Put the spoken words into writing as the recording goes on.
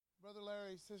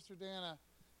Hey, Sister Dana,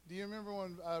 do you remember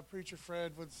when Preacher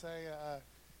Fred would say,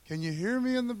 can you hear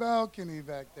me in the balcony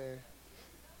back there?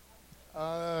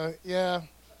 Yeah.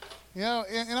 You know,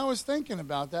 and I was thinking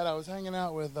about that. I was hanging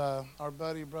out with our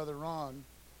buddy, Brother Ron,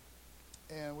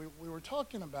 and we were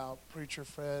talking about Preacher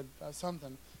Fred,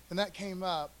 something, and that came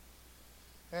up.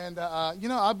 And, I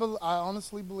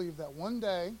honestly believe that one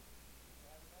day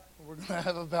we're going to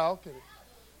have a balcony,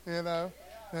 you know?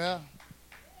 Yeah.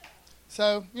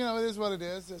 So, it is what it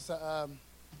is. It's,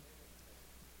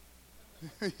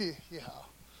 yeah,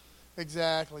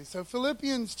 exactly. So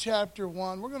Philippians chapter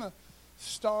 1, we're going to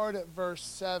start at verse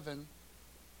 7.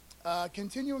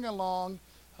 Continuing along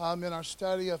in our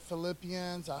study of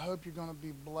Philippians, I hope you're going to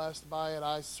be blessed by it.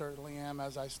 I certainly am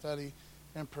as I study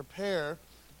and prepare.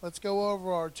 Let's go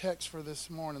over our text for this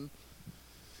morning.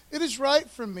 It is right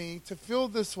for me to feel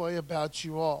this way about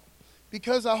you all,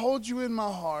 because I hold you in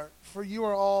my heart, for you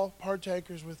are all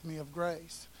partakers with me of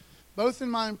grace, both in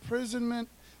my imprisonment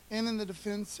and in the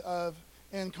defense of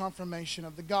and confirmation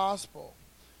of the gospel.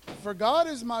 For God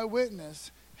is my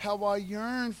witness, how I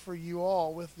yearn for you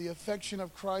all with the affection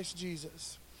of Christ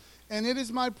Jesus. And it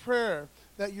is my prayer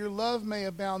that your love may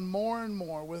abound more and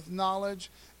more with knowledge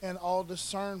and all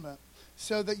discernment,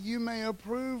 so that you may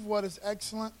approve what is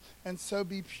excellent, and so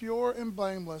be pure and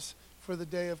blameless for the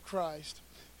day of Christ,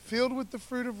 filled with the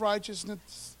fruit of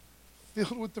righteousness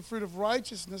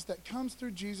that comes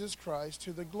through Jesus Christ,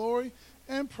 to the glory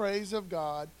and praise of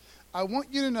God. I want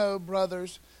you to know,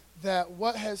 brothers, that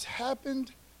what has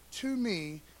happened to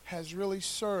me has really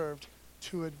served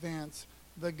to advance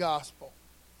the gospel.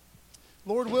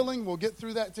 Lord willing, we'll get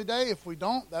through that today. If we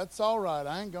don't, that's all right.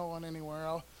 I ain't going anywhere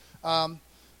else.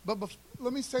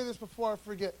 Let me say this before I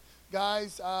forget.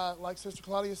 Guys, like Sister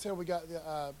Claudia said, we got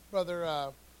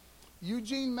Brother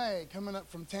Eugene May coming up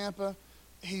from Tampa.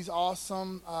 He's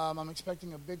awesome. I'm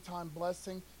expecting a big-time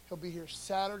blessing. He'll be here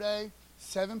Saturday,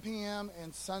 7 p.m.,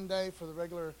 and Sunday for the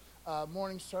regular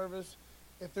morning service.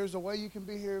 If there's a way you can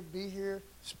be here, be here.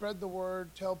 Spread the word.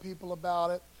 Tell people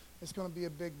about it. It's going to be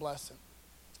a big blessing.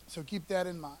 So keep that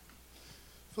in mind.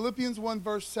 Philippians 1,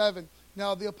 verse 7.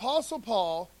 Now, the Apostle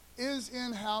Paul is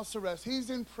in house arrest. He's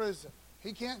in prison.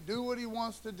 He can't do what he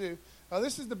wants to do. Now,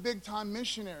 this is the big-time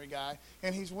missionary guy,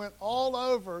 and he's went all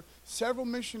over several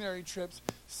missionary trips,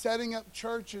 setting up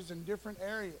churches in different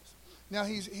areas. Now,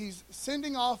 he's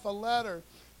sending off a letter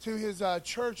to his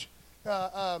church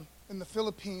in the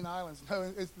Philippine Islands.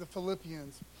 No, it's the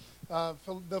Philippians.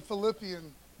 The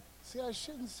Philippian. See, I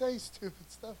shouldn't say stupid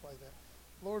stuff like that.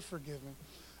 Lord, forgive me.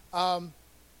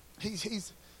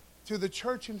 He's to the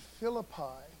church in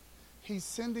Philippi. He's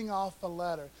sending off a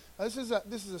letter. Now, this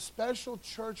is a special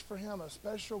church for him, a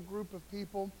special group of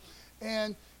people.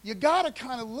 And you got to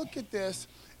kind of look at this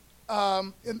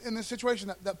in this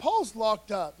situation that Paul's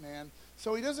locked up, man.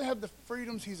 So he doesn't have the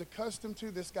freedoms he's accustomed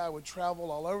to. This guy would travel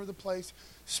all over the place,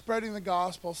 spreading the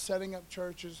gospel, setting up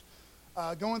churches,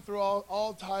 going through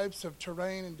all types of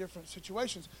terrain and different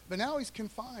situations. But now he's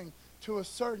confined to a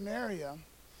certain area,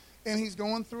 and he's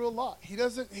going through a lot.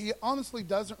 He honestly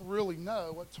doesn't really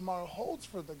know what tomorrow holds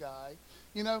for the guy,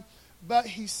 but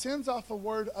he sends off a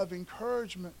word of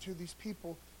encouragement to these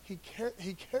people he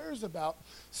cares about.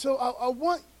 So I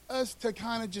want us to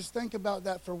kind of just think about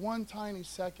that for one tiny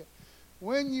second.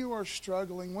 When you are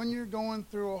struggling, when you're going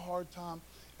through a hard time,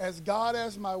 as God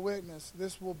as my witness,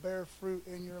 this will bear fruit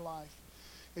in your life.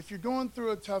 If you're going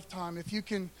through a tough time, if you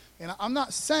can, and I'm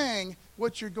not saying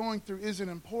what you're going through isn't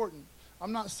important.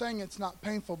 I'm not saying it's not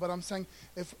painful, but I'm saying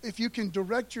if you can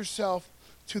direct yourself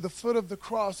to the foot of the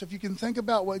cross, if you can think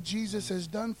about what Jesus has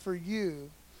done for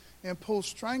you and pull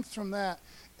strength from that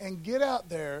and get out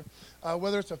there,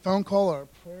 whether it's a phone call or a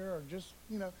prayer or just,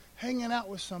 hanging out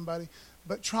with somebody,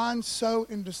 but try and sow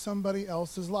into somebody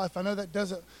else's life. I know that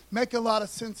doesn't make a lot of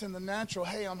sense in the natural.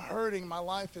 Hey, I'm hurting. My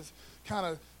life is kind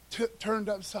of turned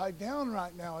upside down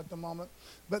right now at the moment.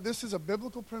 But this is a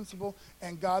biblical principle,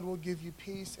 and God will give you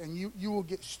peace, and you will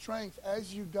get strength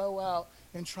as you go out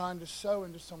and trying to sow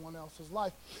into someone else's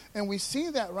life. And we see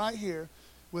that right here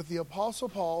with the Apostle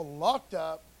Paul locked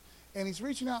up, and he's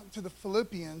reaching out to the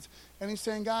Philippians, and he's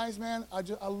saying, guys, man,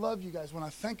 I love you guys. When I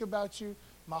think about you,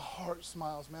 my heart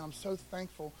smiles, man. I'm so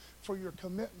thankful for your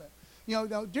commitment. Now,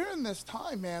 during this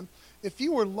time, man, if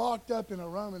you were locked up in a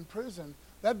Roman prison,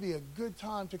 that'd be a good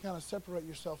time to kind of separate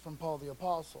yourself from Paul the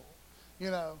Apostle.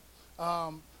 This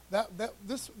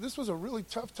was a really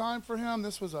tough time for him.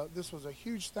 This was a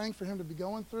huge thing for him to be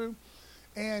going through.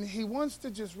 And he wants to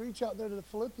just reach out there to the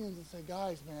Philippians and say,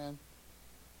 guys, man,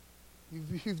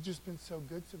 you've just been so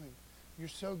good to me. You're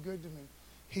so good to me.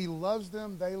 He loves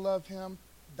them. They love him.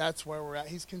 That's where we're at.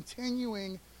 He's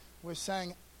continuing with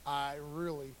saying, I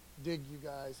really dig you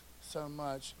guys so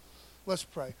much. Let's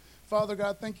pray. Father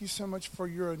God, thank you so much for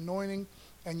your anointing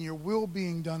and your will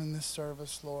being done in this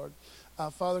service, Lord.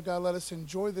 Father God, let us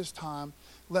enjoy this time.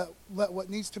 Let what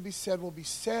needs to be said will be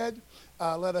said.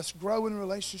 Let us grow in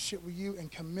relationship with you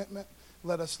and commitment.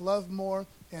 Let us love more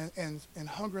and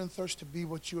hunger and thirst to be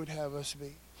what you would have us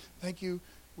be. Thank you.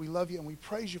 We love you and we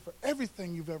praise you for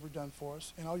everything you've ever done for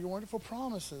us and all your wonderful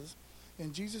promises.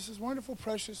 In Jesus' wonderful,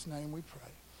 precious name we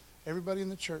pray. Everybody in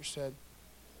the church said,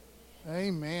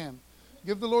 amen.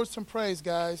 Give the Lord some praise,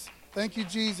 guys. Thank you,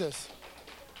 Jesus.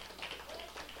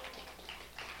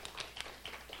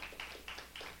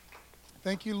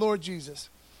 Thank you, Lord Jesus.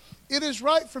 It is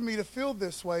right for me to feel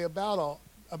this way about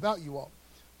you all.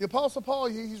 The Apostle Paul,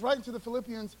 he's writing to the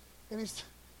Philippians, and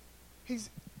he's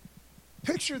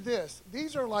picture this.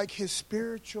 These are like his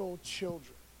spiritual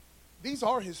children. These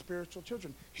are his spiritual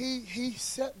children. He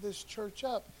set this church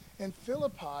up in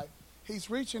Philippi.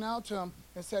 He's reaching out to them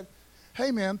and said,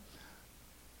 hey, man,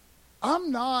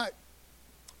 I'm not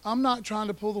trying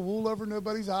to pull the wool over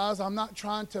nobody's eyes. I'm not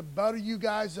trying to butter you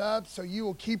guys up so you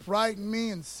will keep writing me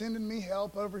and sending me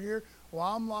help over here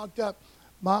while I'm locked up.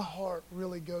 My heart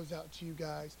really goes out to you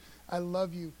guys. I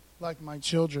love you like my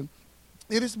children.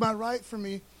 It is right for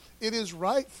me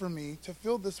to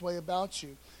feel this way about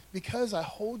you because I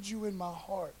hold you in my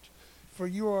heart, for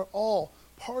you are all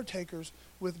partakers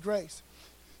with grace.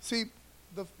 See,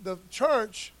 the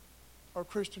church are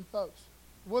Christian folks.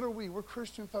 What are we? We're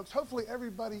Christian folks. Hopefully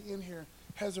everybody in here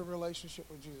has a relationship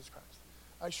with Jesus Christ.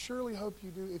 I surely hope you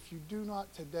do. If you do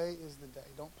not, today is the day.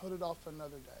 Don't put it off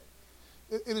another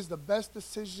day. It is the best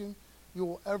decision you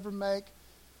will ever make.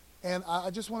 And I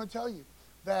just want to tell you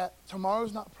that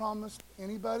tomorrow's not promised to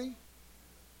anybody.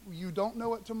 You don't know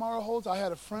what tomorrow holds. I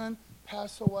had a friend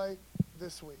pass away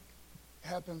this week. It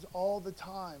happens all the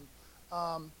time.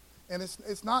 And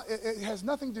it has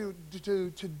nothing to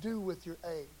do with your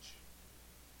age.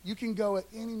 You can go at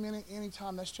any minute, any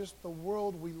time. That's just the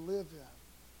world we live in.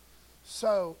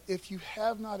 So if you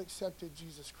have not accepted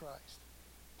Jesus Christ,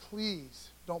 please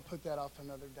don't put that off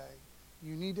another day.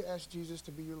 You need to ask Jesus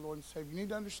to be your Lord and Savior. You need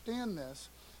to understand this,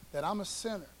 that I'm a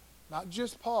sinner, not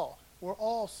just Paul. We're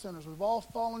all sinners. We've all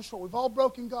fallen short. We've all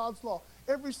broken God's law,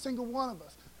 every single one of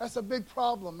us. That's a big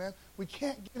problem, man. We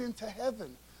can't get into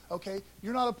heaven, okay?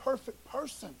 You're not a perfect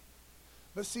person.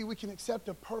 But see, we can accept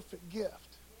a perfect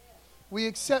gift. We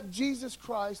accept Jesus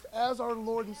Christ as our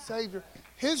Lord and Savior.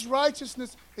 His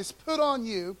righteousness is put on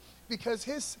you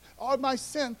because my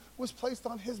sin was placed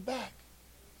on his back.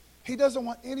 He doesn't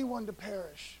want anyone to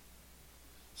perish.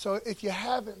 So if you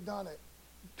haven't done it,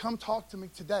 come talk to me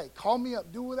today. Call me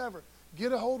up. Do whatever.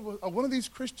 Get a hold of one of these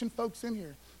Christian folks in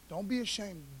here. Don't be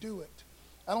ashamed. Do it.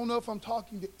 I don't know if I'm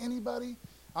talking to anybody.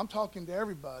 I'm talking to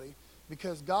everybody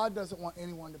because God doesn't want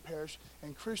anyone to perish.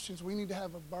 And Christians, we need to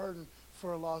have a burden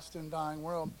for a lost and dying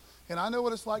world. And I know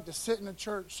what it's like to sit in a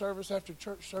church service after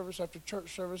church service after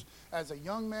church service as a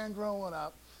young man growing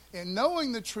up and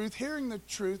knowing the truth, hearing the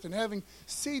truth, and having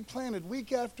seed planted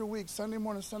week after week, Sunday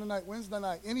morning, Sunday night, Wednesday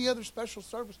night, any other special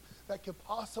service that could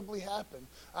possibly happen.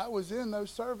 I was in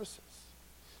those services.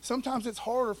 Sometimes it's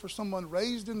harder for someone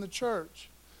raised in the church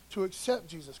to accept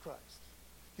Jesus Christ.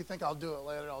 You think, I'll do it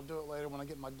later when I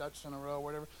get my ducks in a row or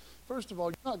whatever. First of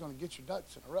all, you're not going to get your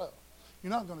ducks in a row.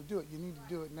 You're not going to do it. You need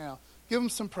to do it now. Give them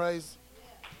some praise.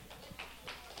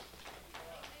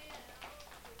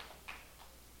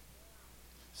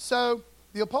 So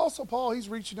the Apostle Paul, he's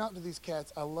reaching out to these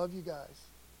cats. I love you guys.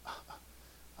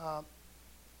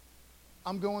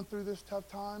 I'm going through this tough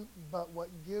time, but what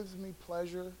gives me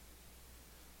pleasure,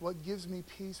 what gives me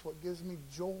peace, what gives me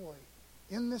joy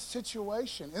in this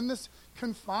situation, in this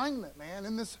confinement, man,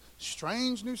 in this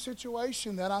strange new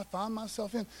situation that I find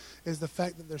myself in, is the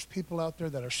fact that there's people out there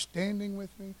that are standing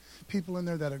with me, people in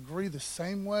there that agree the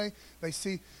same way.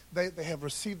 They have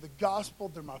received the gospel.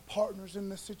 They're my partners in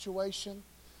this situation.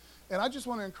 And I just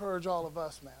want to encourage all of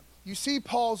us, man. You see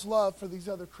Paul's love for these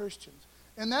other Christians.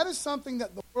 And that is something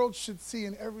that the world should see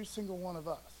in every single one of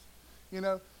us. You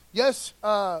know, yes,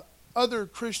 other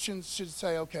Christians should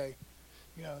say, okay,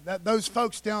 you know, that those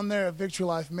folks down there at Victory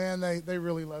Life, man, they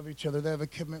really love each other. They have a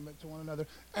commitment to one another.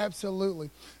 Absolutely.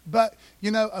 But,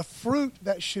 you know, a fruit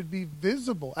that should be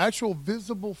visible, actual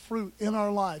visible fruit in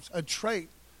our lives, a trait,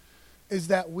 is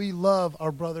that we love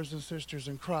our brothers and sisters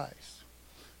in Christ.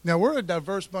 Now, we're a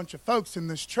diverse bunch of folks in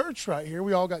this church right here.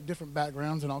 We all got different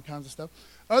backgrounds and all kinds of stuff.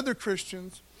 Other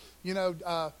Christians, you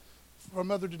know,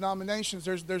 from other denominations,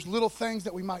 there's little things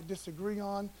that we might disagree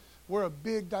on. We're a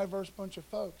big, diverse bunch of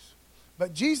folks.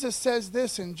 But Jesus says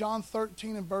this in John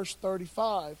 13 and verse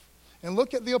 35. And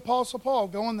look at the Apostle Paul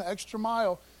going the extra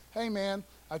mile. Hey, man,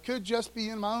 I could just be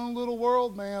in my own little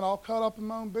world, man, all caught up in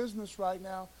my own business right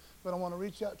now. But I want to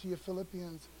reach out to you,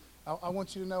 Philippians. I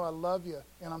want you to know I love you,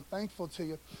 and I'm thankful to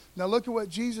you. Now look at what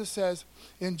Jesus says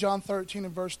in John 13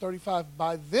 and verse 35.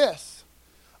 By this,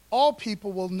 all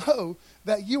people will know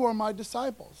that you are my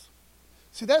disciples.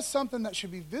 See, that's something that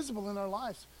should be visible in our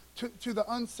lives to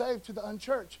the unsaved, to the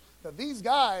unchurched, that these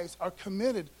guys are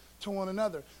committed to one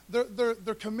another.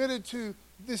 They're committed to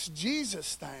this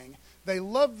Jesus thing. They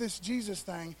love this Jesus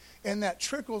thing, and that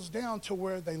trickles down to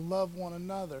where they love one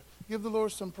another. Give the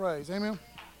Lord some praise. Amen.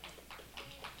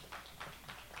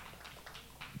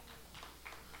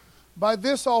 By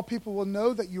this all people will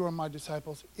know that you are my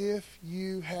disciples if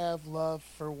you have love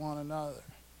for one another.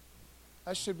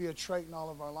 That should be a trait in all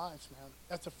of our lives, man.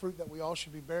 That's a fruit that we all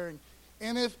should be bearing.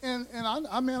 And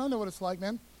I know what it's like,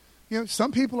 man. You know,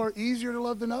 some people are easier to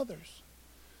love than others.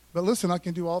 But listen, I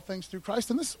can do all things through Christ.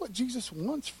 And this is what Jesus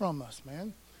wants from us,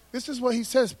 man. This is what he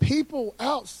says. People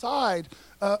outside,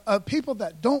 people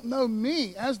that don't know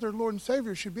me as their Lord and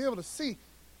Savior should be able to see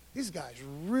these guys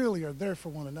really are there for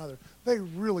one another. They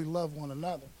really love one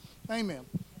another. Amen.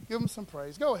 Give them some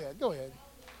praise. Go ahead.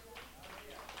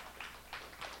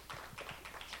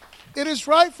 It is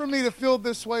right for me to feel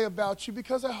this way about you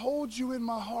because I hold you in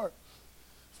my heart.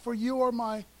 For you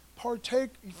are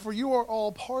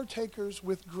all partakers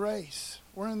with grace.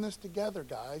 We're in this together,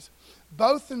 guys.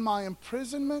 Both in my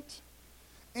imprisonment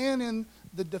and in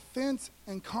the defense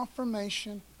and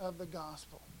confirmation of the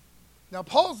gospel. Now,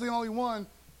 Paul's the only one,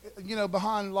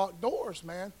 behind locked doors,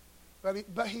 man.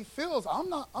 But he feels, I'm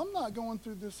not going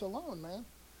through this alone, man.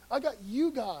 I got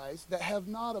you guys that have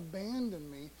not abandoned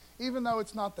me, even though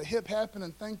it's not the hip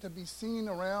happening thing to be seen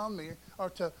around me or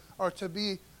to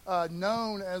be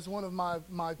known as one of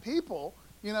my people.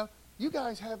 You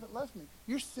guys haven't left me.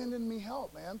 You're sending me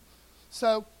help, man.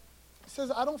 So he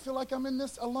says, I don't feel like I'm in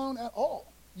this alone at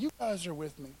all. You guys are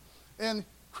with me. And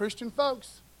Christian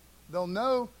folks, they'll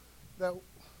know that,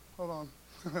 hold on.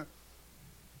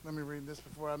 Let me read this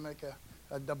before I make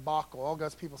a debacle. All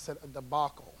God's people said a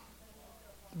debacle.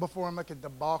 Before I make a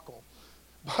debacle.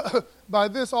 By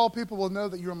this, all people will know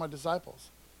that you are my disciples,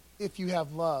 if you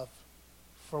have love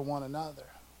for one another.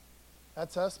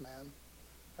 That's us, man.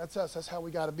 That's us. That's how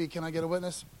we got to be. Can I get a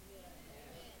witness?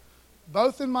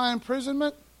 Both in my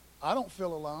imprisonment, I don't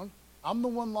feel alone. I'm the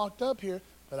one locked up here,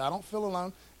 but I don't feel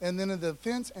alone. And then in the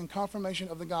defense and confirmation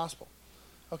of the gospel.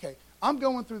 Okay, I'm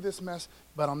going through this mess,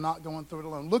 but I'm not going through it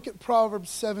alone. Look at Proverbs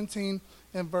 17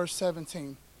 and verse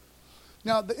 17.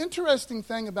 Now, the interesting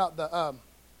thing about the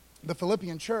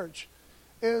Philippian church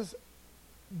is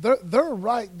they're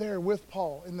right there with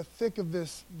Paul in the thick of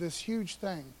this huge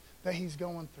thing that he's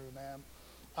going through, man.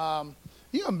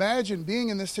 You imagine being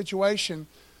in this situation.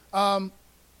 I've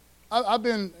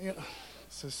been,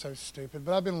 this is so stupid,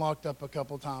 but I've been locked up a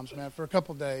couple times, man, for a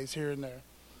couple days here and there.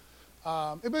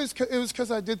 It was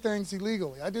because I did things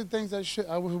illegally. I did things I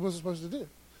wasn't supposed to do,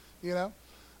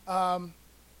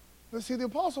 But see, the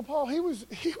Apostle Paul, he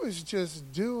was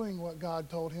just doing what God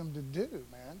told him to do,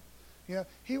 man.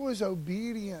 He was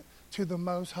obedient to the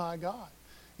Most High God,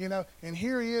 And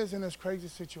here he is in this crazy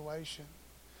situation.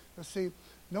 But see,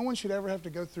 no one should ever have to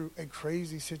go through a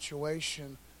crazy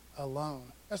situation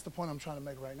alone. That's the point I'm trying to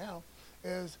make right now.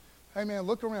 Is, hey man,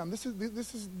 look around. This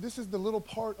is the little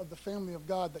part of the family of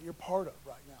God that you're part of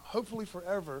right now. Hopefully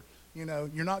forever. You're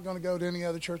not going to go to any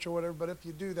other church or whatever, but if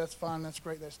you do, that's fine, that's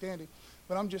great, that's dandy.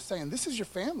 But I'm just saying, this is your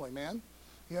family, man.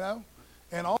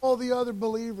 And all the other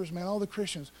believers, man, all the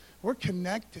Christians, we're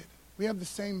connected. We have the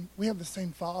same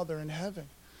Father in heaven.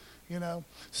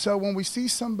 So when we see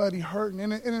somebody hurting,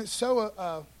 and it's so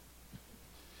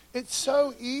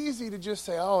easy to just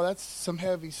say, oh, that's some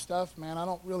heavy stuff, man. I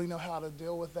don't really know how to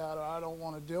deal with that, or I don't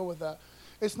want to deal with that.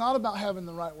 It's not about having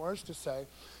the right words to say.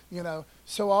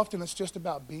 So often it's just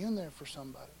about being there for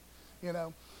somebody,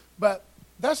 But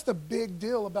that's the big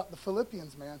deal about the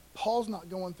Philippians, man. Paul's not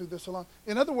going through this alone.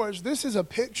 In other words, this is a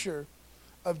picture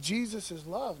of Jesus'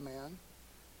 love, man,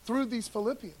 through these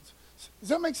Philippians. Does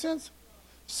that make sense?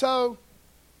 So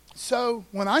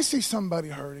when I see somebody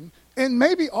hurting, and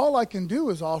maybe all I can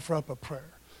do is offer up a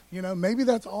prayer. Maybe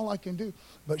that's all I can do.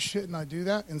 But shouldn't I do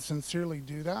that and sincerely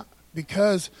do that?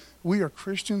 Because we are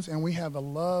Christians and we have a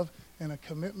love and a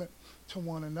commitment to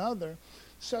one another.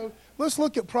 So let's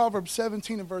look at Proverbs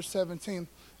 17 and verse 17.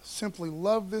 Simply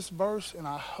love this verse, and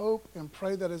I hope and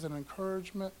pray that is an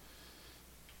encouragement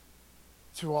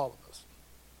to all of us.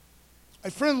 A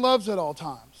friend loves at all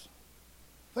times.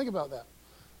 Think about that.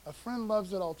 A friend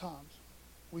loves at all times.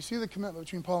 We see the commitment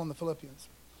between Paul and the Philippians.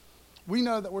 We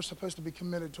know that we're supposed to be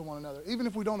committed to one another. Even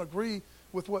if we don't agree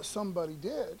with what somebody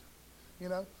did,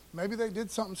 Maybe they did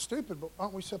something stupid, but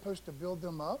aren't we supposed to build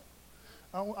them up?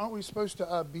 Aren't we supposed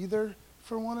to be there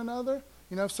for one another?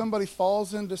 You know, if somebody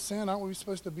falls into sin, aren't we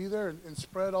supposed to be there and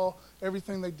spread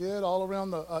everything they did all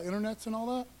around the internets and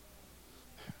all that?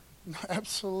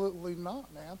 Absolutely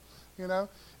not, man. You know,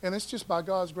 and it's just by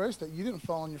God's grace that you didn't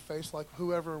fall on your face like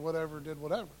whoever, whatever, did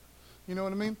whatever. You know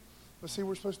what I mean? But see,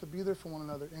 we're supposed to be there for one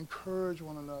another, encourage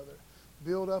one another,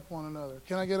 build up one another.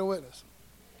 Can I get a witness?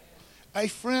 A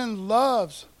friend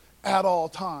loves at all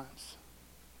times.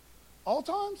 All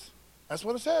times? That's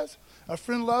what it says. A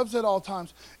friend loves at all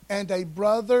times. And a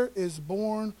brother is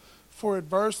born for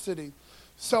adversity.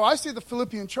 So I see the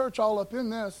Philippian church all up in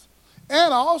this.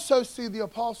 And I also see the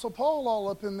Apostle Paul all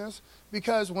up in this,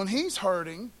 because when he's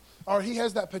hurting, or he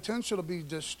has that potential to be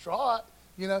distraught,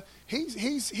 you know,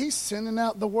 he's sending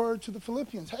out the word to the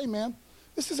Philippians. Hey, man,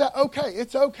 this is okay.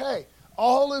 It's okay.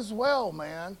 All is well,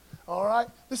 man. All right?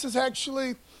 This is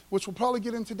actually, which we'll probably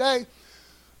get in today,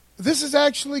 this is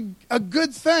actually a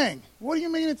good thing. What do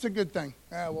you mean it's a good thing?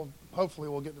 Well, hopefully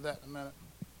we'll get to that in a minute.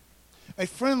 A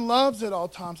friend loves at all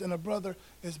times, and a brother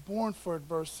is born for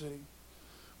adversity.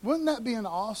 Wouldn't that be an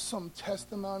awesome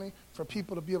testimony for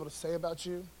people to be able to say about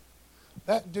you?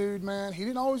 That dude, man, he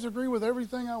didn't always agree with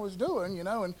everything I was doing, you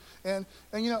know, and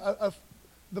you know,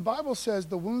 the Bible says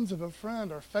the wounds of a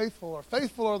friend are faithful, or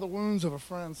faithful are the wounds of a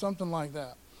friend, something like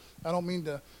that. I don't mean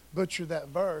to butcher that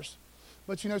verse,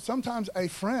 but you know, sometimes a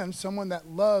friend, someone that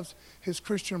loves his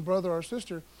Christian brother or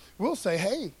sister, will say,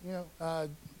 hey, you know,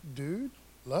 dude,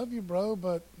 love you, bro,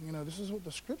 but, you know, this is what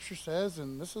the scripture says,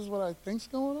 and this is what I think's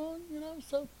going on, you know.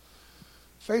 So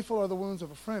faithful are the wounds of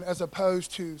a friend, as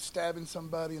opposed to stabbing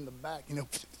somebody in the back, you know.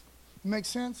 Makes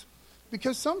sense?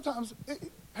 Because sometimes,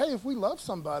 hey, if we love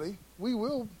somebody, we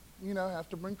will, you know, have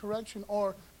to bring correction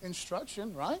or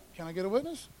instruction, right? Can I get a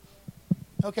witness?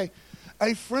 Okay.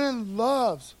 A friend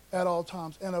loves at all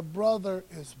times, and a brother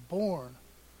is born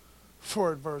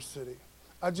for adversity.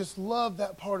 I just love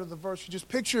that part of the verse. You just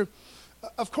picture,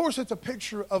 of course, it's a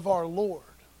picture of our Lord.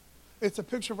 It's a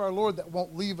picture of our Lord that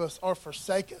won't leave us or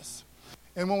forsake us.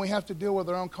 And when we have to deal with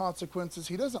our own consequences,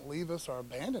 he doesn't leave us or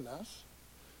abandon us.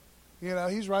 You know,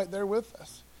 he's right there with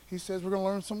us. He says we're going to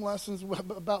learn some lessons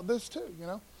about this too, you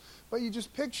know. But you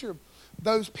just picture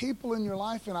those people in your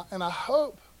life, and I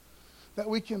hope that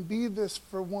we can be this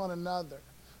for one another.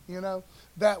 You know,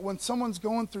 that when someone's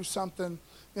going through something,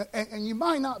 and you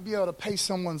might not be able to pay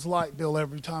someone's light bill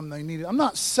every time they need it. I'm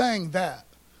not saying that.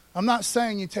 I'm not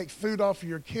saying you take food off of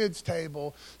your kid's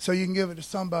table so you can give it to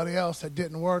somebody else that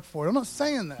didn't work for it. I'm not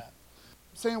saying that.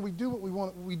 I'm saying we do what we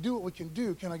want. We do what we can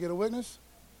do. Can I get a witness?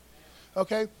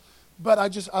 Okay. But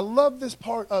I love this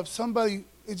part of somebody.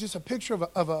 It's just a picture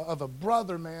of a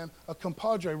brother, man, a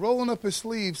compadre, rolling up his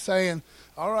sleeves saying,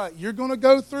 all right, you're going to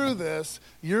go through this.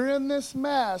 You're in this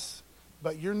mess,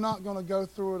 but you're not going to go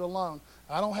through it alone.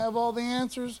 I don't have all the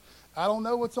answers. I don't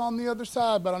know what's on the other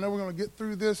side, but I know we're going to get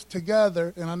through this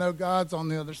together, and I know God's on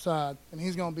the other side, and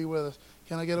he's going to be with us.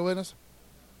 Can I get a witness?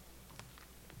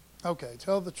 Okay,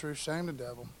 tell the truth, shame the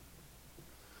devil.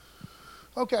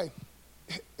 Okay,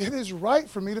 it is right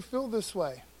for me to feel this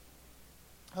way.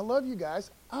 I love you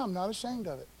guys. I'm not ashamed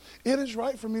of it. It is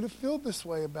right for me to feel this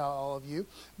way about all of you,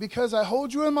 because I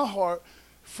hold you in my heart,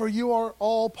 for you are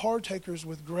all partakers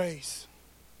with grace.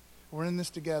 We're in this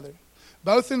together,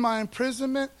 both in my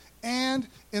imprisonment and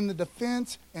in the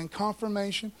defense and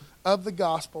confirmation of the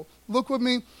gospel. Look with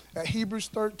me at Hebrews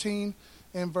 13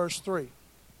 and verse 3.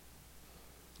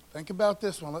 Think about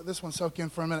this one. Let this one soak in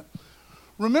for a minute.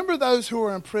 Remember those who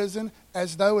are in prison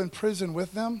as though in prison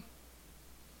with them.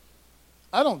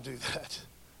 I don't do that.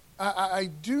 I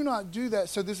do not do that.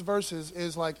 So this verse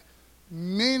is like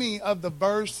many of the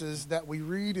verses that we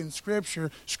read in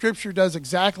Scripture. Scripture does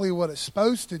exactly what it's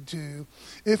supposed to do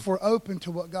if we're open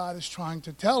to what God is trying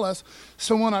to tell us.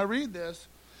 So when I read this,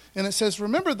 and it says,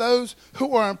 remember those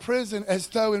who are in prison as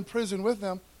though in prison with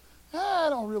them. I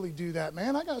don't really do that,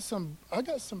 man. I got some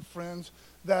friends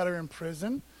that are in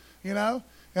prison, you know,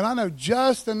 and I know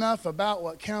just enough about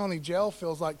what county jail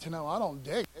feels like to know I don't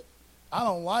dig it. I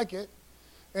don't like it.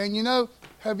 And, you know,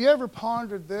 have you ever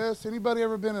pondered this? Anybody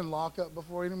ever been in lockup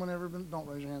before? Anyone ever been? Don't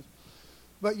raise your hands.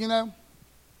 But, you know,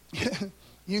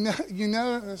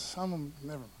 never mind.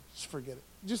 Just forget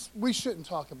it. We shouldn't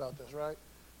talk about this, right?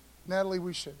 Natalie,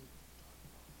 we shouldn't.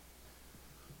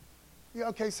 Yeah,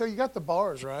 okay, so you got the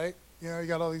bars, right? You know, you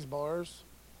got all these bars.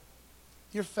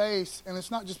 Your face, and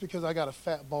it's not just because I got a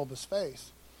fat, bulbous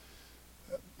face.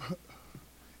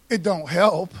 It don't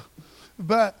help.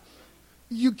 But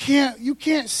you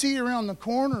can't see around the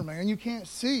corner, man. You can't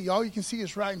see. All you can see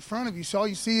is right in front of you. So all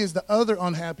you see is the other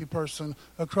unhappy person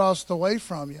across the way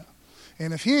from you.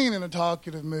 And if he ain't in a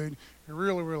talkative mood, you're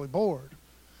really, really bored,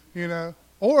 you know.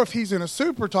 Or if he's in a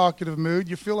super talkative mood,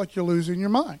 you feel like you're losing your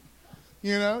mind.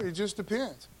 You know, it just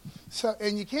depends. So,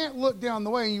 and you can't look down the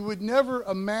way, and you would never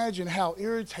imagine how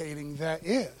irritating that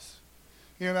is.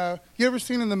 You know, you ever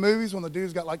seen in the movies when the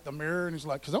dude's got like the mirror and he's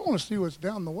like, because I want to see what's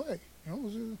down the way.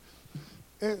 You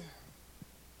know,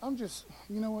 I'm just,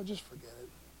 you know what, just forget it.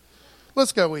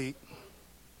 Let's go eat.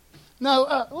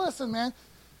 No, listen, man,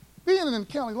 being in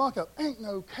county lockup ain't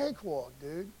no cakewalk,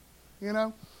 dude. You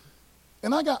know,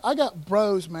 and I got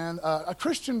bros, man,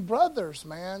 Christian brothers,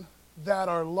 man, that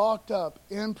are locked up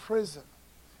in prison.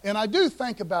 And I do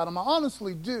think about them. I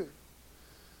honestly do.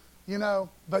 You know,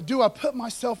 but do I put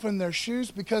myself in their shoes?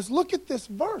 Because look at this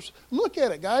verse. Look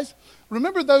at it, guys.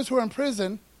 Remember those who are in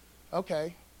prison.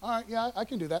 Okay. All right. Yeah, I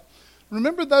can do that.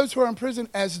 Remember those who are in prison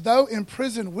as though in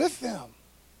prison with them.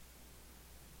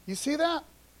 You see that?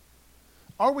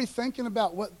 Are we thinking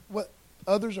about what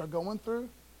others are going through?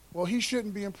 Well, he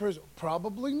shouldn't be in prison.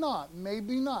 Probably not.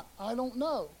 Maybe not. I don't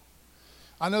know.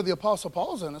 I know the Apostle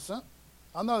Paul's innocent.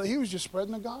 I know that he was just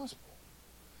spreading the gospel.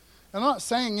 And I'm not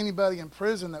saying anybody in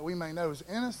prison that we may know is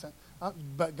innocent,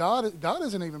 but God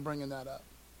isn't even bringing that up.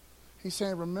 He's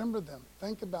saying, remember them.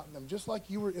 Think about them, just like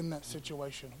you were in that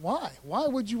situation. Why? Why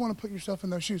would you want to put yourself in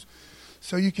those shoes?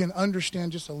 So you can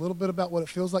understand just a little bit about what it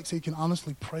feels like, so you can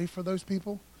honestly pray for those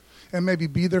people and maybe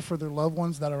be there for their loved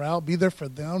ones that are out. Be there for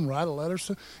them. Write a letter.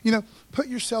 So, you know, put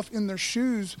yourself in their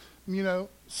shoes, you know,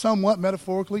 somewhat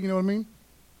metaphorically, you know what I mean?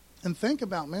 And think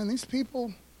about, man, these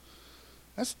people,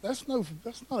 that's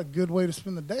not a good way to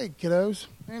spend the day, kiddos.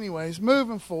 Anyways,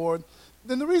 moving forward.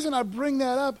 Then the reason I bring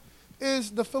that up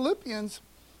is the Philippians,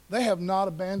 they have not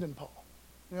abandoned Paul.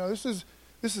 You know, this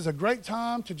is a great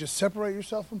time to just separate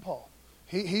yourself from Paul.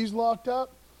 He's locked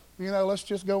up. You know, let's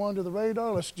just go under the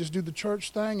radar. Let's just do the church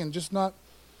thing and just not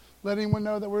let anyone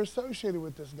know that we're associated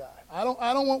with this guy. I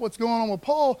don't want what's going on with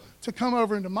Paul to come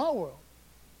over into my world.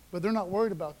 But they're not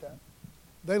worried about that.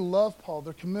 They love Paul.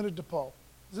 They're committed to Paul.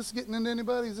 Is this getting into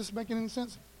anybody? Is this making any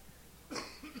sense?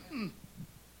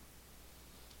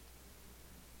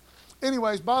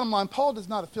 Anyways, bottom line, Paul does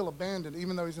not feel abandoned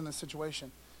even though he's in this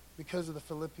situation because of the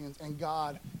Philippians and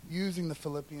God using the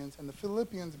Philippians and the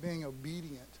Philippians being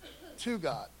obedient to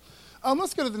God.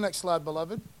 Let's go to the next slide,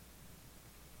 beloved.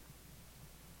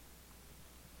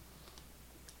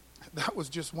 That was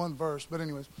just one verse, but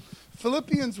anyways.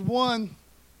 Philippians 1,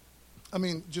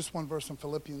 just one verse in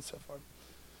Philippians so far.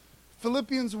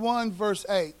 Philippians 1, verse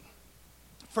 8.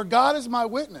 For God is my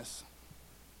witness.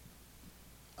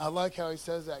 I like how he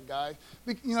says that, guy.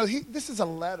 You know, this is a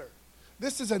letter.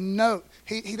 This is a note.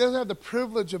 He doesn't have the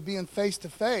privilege of being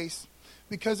face-to-face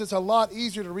because it's a lot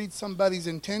easier to read somebody's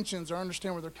intentions or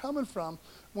understand where they're coming from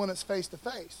when it's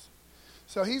face-to-face.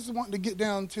 So he's wanting to get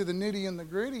down to the nitty and the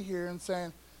gritty here and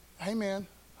saying, hey, man,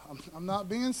 I'm not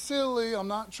being silly. I'm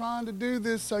not trying to do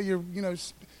this so you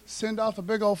send off a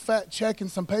big old fat check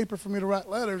and some paper for me to write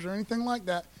letters or anything like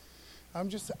that. I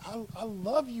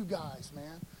love you guys,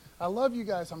 man. I love you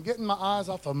guys. I'm getting my eyes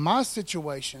off of my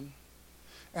situation,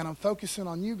 and I'm focusing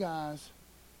on you guys,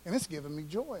 and it's giving me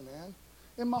joy, man.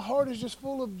 And my heart is just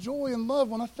full of joy and love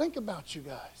when I think about you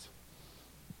guys.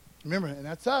 Remember, and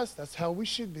that's us. That's how we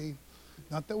should be.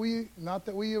 Not that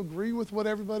we agree with what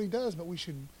everybody does, but we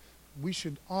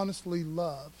should honestly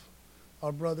love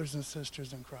our brothers and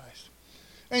sisters in Christ.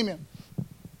 Amen.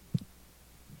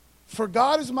 For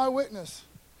God is my witness,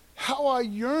 how I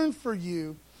yearn for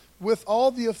you with all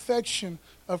the affection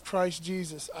of Christ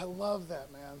Jesus. I love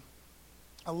that, man.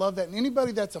 I love that. And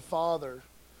anybody that's a father,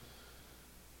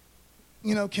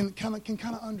 you know, can kind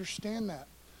of understand that.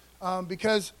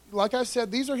 Because, like I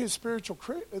said, these are his spiritual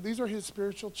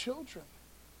children.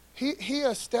 He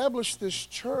established this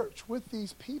church with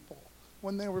these people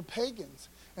when they were pagans.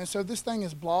 And so this thing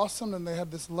has blossomed, and they have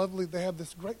this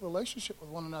great relationship with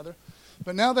one another.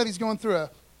 But now that he's going through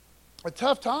a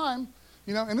tough time,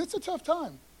 you know, and it's a tough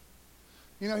time.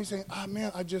 You know, he's saying,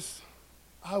 man,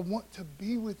 I want to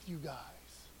be with you guys.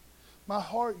 My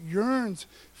heart yearns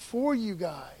for you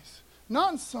guys.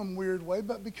 Not in some weird way,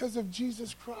 but because of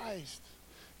Jesus Christ.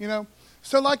 You know,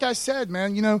 so like I said,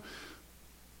 man, you know,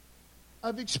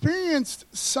 I've experienced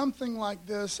something like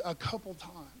this a couple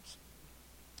times.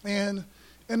 And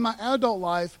in my adult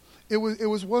life, it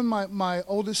was when my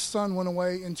oldest son went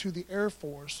away into the Air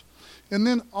Force. And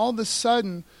then all of a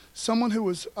sudden, someone who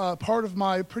was part of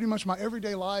pretty much my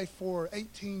everyday life for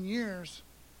 18 years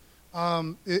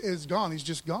is gone. He's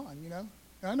just gone, you know.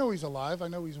 And I know he's alive. I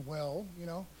know he's well, you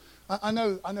know. I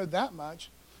know that much.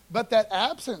 But that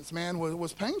absence, man,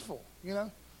 was painful, you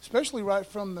know, especially right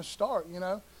from the start, you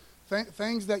know.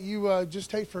 Things that you just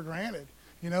take for granted.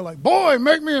 Like, boy,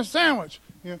 make me a sandwich.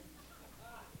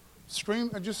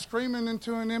 Just screaming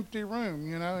into an empty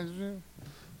room,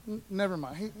 Never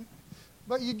mind.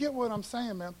 But you get what I'm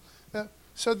saying, man.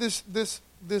 So this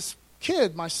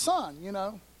kid, my son,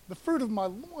 the fruit of my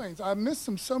loins, I miss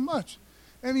him so much.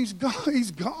 And he's gone.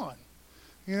 He's gone,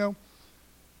 And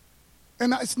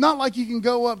it's not like you can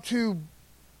go up to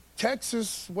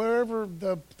Texas, wherever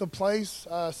the place,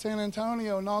 San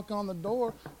Antonio, knock on the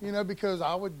door, because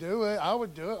I would do it.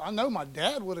 I know my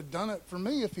dad would have done it for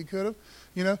me if he could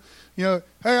have,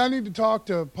 Hey, I need to talk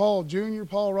to Paul Jr.,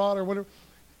 Paul Rod, or whatever.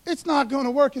 It's not going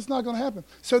to work. It's not going to happen.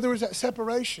 So there was that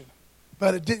separation.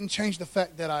 But it didn't change the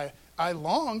fact that I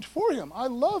longed for him. I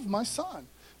love my son.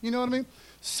 You know what I mean?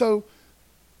 So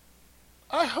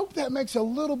I hope that makes a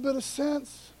little bit of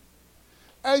sense.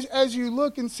 As you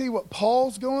look and see what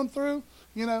Paul's going through,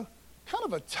 kind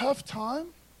of a tough time.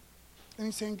 And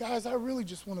he's saying, guys, I really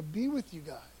just want to be with you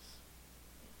guys.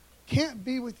 Can't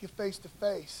be with you face to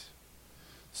face.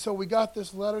 So we got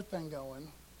this letter thing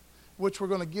going, which we're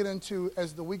going to get into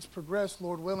as the weeks progress,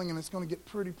 Lord willing, and it's going to get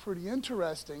pretty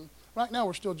interesting. Right now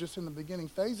we're still just in the beginning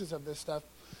phases of this stuff.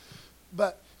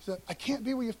 But so I can't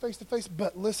be with you face to face,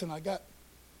 but listen, I got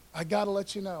to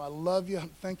let you know, I love you, I'm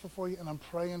thankful for you, and I'm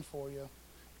praying for you.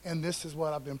 And this is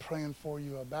what I've been praying for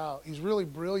you about. He's really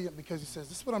brilliant because he says,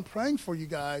 this is what I'm praying for you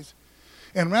guys.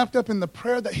 And wrapped up in the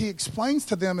prayer that he explains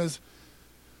to them is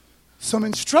some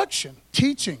instruction,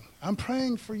 teaching. I'm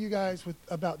praying for you guys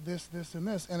about this, and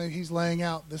this. And he's laying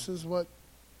out, this is what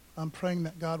I'm praying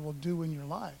that God will do in your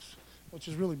lives, which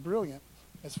is really brilliant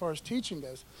as far as teaching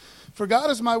goes. For God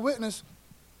is my witness,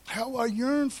 how I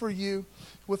yearn for you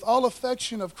with all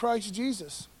affection of Christ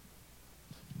Jesus.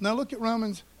 Now look at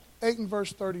Romans 8 and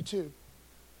verse 32.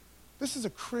 This is a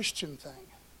Christian thing,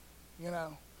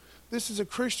 This is a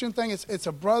Christian thing. It's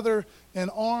a brother in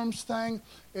arms thing.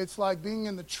 It's like being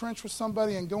in the trench with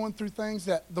somebody and going through things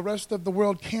that the rest of the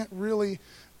world can't really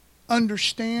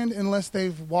understand unless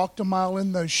they've walked a mile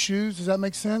in those shoes. Does that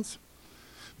make sense?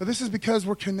 But this is because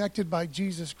we're connected by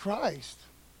Jesus Christ.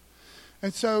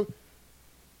 And so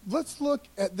let's look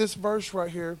at this verse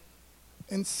right here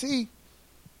and see.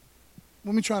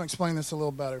 Let me try and explain this a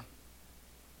little better.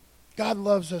 God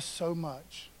loves us so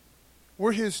much.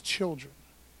 We're his children.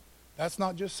 That's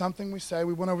not just something we say.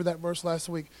 We went over that verse last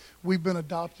week. We've been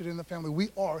adopted in the family. We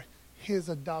are his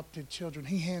adopted children.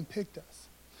 He handpicked us.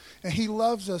 And he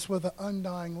loves us with an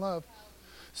undying love.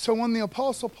 So when the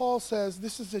Apostle Paul says,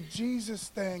 this is a Jesus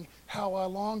thing, how I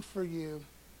long for you,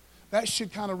 that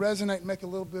should kind of resonate and make a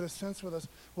little bit of sense with us.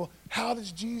 Well, how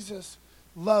does Jesus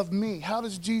love me? How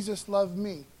does Jesus love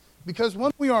me? Because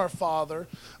when we are a father,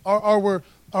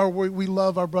 we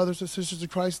love our brothers and sisters of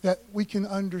Christ, that we can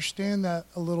understand that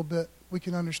a little bit. We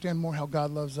can understand more how God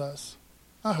loves us.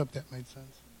 I hope that made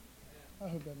sense.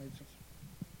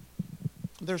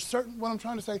 What I'm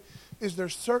trying to say is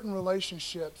there's certain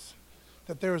relationships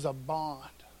that there is a bond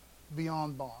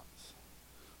beyond bonds,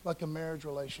 like a marriage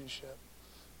relationship.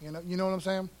 You know what I'm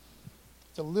saying?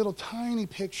 It's a little tiny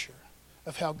picture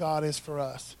of how God is for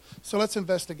us. So let's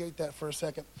investigate that for a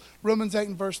second. Romans 8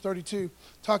 and verse 32,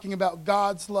 talking about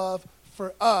God's love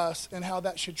for us and how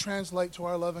that should translate to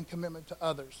our love and commitment to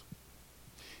others.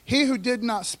 He who did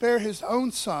not spare his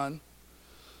own son,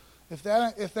 if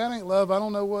that ain't love, I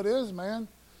don't know what is, man.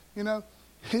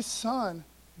 His son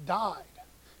died.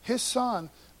 His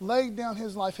son laid down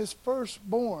his life, his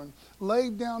firstborn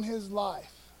laid down his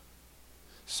life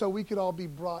so we could all be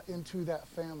brought into that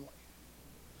family.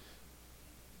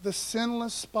 The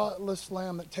sinless, spotless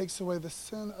Lamb that takes away the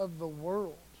sin of the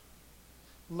world.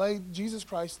 Jesus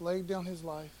Christ laid down his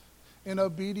life in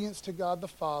obedience to God the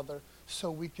Father so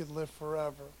we could live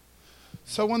forever.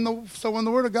 So when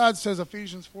the Word of God says,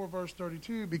 Ephesians 4 verse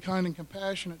 32, be kind and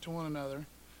compassionate to one another,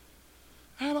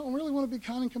 I don't really want to be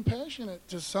kind and compassionate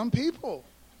to some people.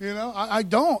 I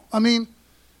don't.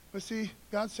 But see,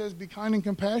 God says be kind and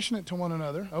compassionate to one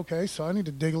another. Okay, so I need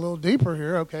to dig a little deeper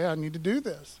here. Okay, I need to do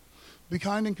this. Be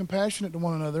kind and compassionate to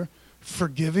one another,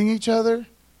 forgiving each other.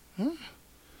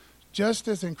 Just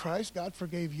as in Christ, God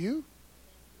forgave you.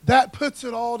 That puts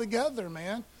it all together,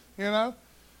 man.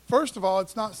 First of all,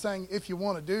 it's not saying if you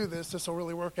want to do this will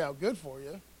really work out good for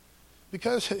you.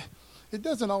 Because it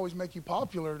doesn't always make you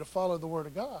popular to follow the Word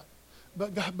of God.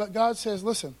 But God says,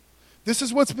 listen, this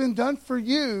is what's been done for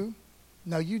you.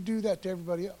 Now you do that to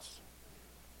everybody else.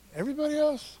 Everybody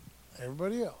else.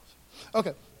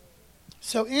 Okay.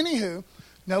 So anywho,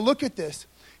 now look at this.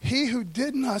 He who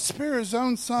did not spare his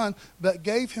own son, but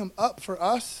gave him up for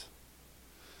us,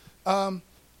 for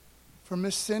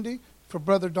Miss Cindy, for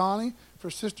Brother Donnie,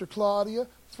 for Sister Claudia,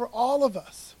 for all of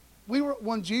us.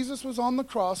 When Jesus was on the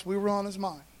cross, we were on his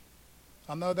mind.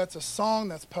 I know that's a song,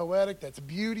 that's poetic, that's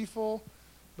beautiful,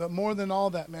 but more than all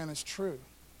that, man, it's true.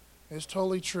 It's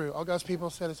totally true. All God's people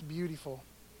said it's beautiful.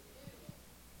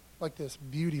 Like this,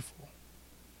 beautiful.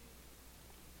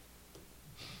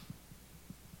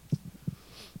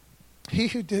 He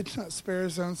who did not spare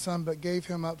his own son, but gave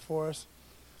him up for us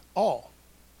all,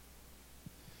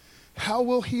 how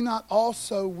will he not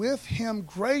also with him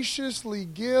graciously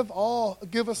give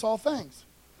us all things?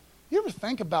 You ever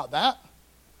think about that?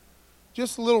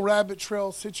 Just a little rabbit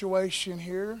trail situation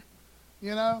here,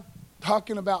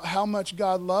 talking about how much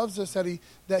God loves us,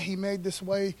 that he made this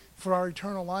way for our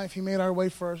eternal life. He made our way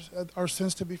for our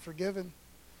sins to be forgiven.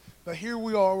 But here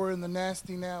we are, we're in the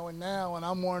nasty now, and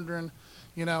I'm wondering,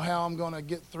 how I'm going to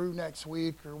get through next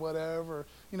week or whatever.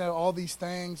 All these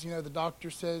things, the doctor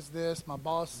says this, my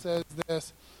boss says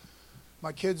this,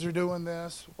 my kids are doing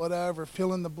this, whatever,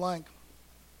 fill in the blank.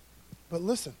 But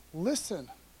listen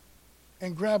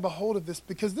and grab a hold of this,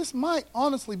 because this might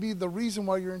honestly be the reason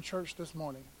why you're in church this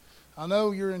morning. I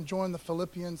know you're enjoying the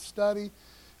Philippians study.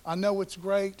 I know it's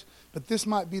great, but this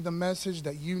might be the message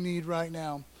that you need right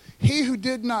now. He who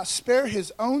did not spare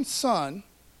his own son,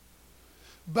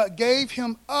 but gave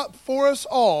him up for us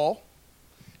all,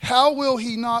 how will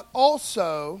he not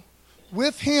also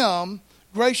with him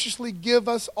graciously give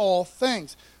us all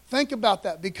things? Think about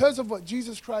that. Because of what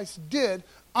Jesus Christ did,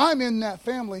 I'm in that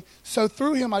family. So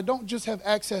through him, I don't just have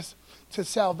access to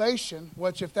salvation,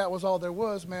 which if that was all there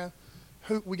was, man,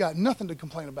 we got nothing to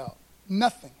complain about.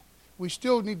 Nothing. We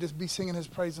still need to be singing his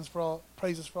praises for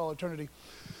all eternity.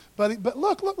 But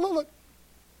look.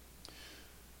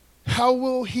 How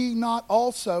will he not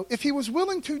also, if he was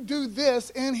willing to do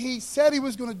this and he said he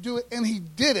was going to do it and he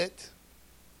did it,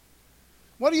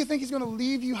 why do you think he's going to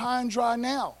leave you high and dry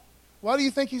now? Why do you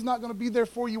think he's not going to be there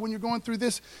for you when you're going through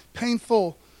this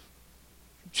painful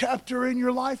chapter in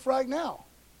your life right now?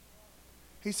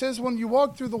 He says when you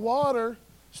walk through the water,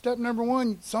 step number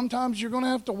one, sometimes you're going to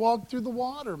have to walk through the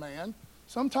water, man.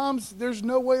 Sometimes there's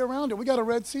no way around it. We got a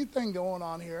Red Sea thing going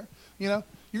on here. You're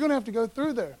going to have to go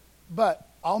through there. But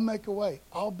I'll make a way.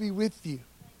 I'll be with you.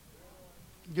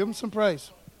 Give him some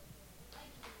praise.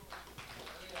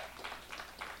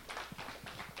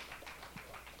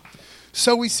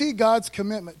 So we see God's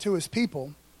commitment to his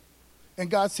people. And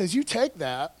God says, you take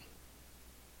that,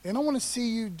 and I want to see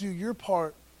you do your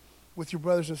part with your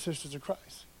brothers and sisters in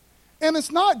Christ. And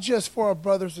it's not just for our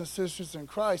brothers and sisters in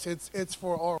Christ. It's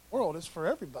for our world. It's for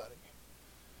everybody.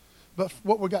 But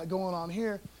what we got going on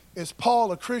here is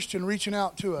Paul, a Christian, reaching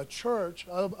out to a church,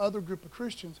 other group of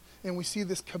Christians, and we see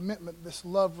this commitment, this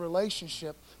love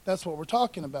relationship. That's what we're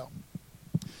talking about.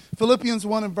 Philippians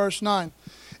 1 and verse 9.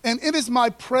 And it is my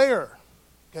prayer.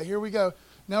 Okay, here we go.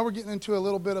 Now we're getting into a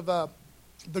little bit of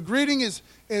the greeting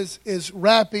is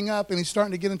wrapping up, and he's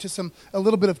starting to get into a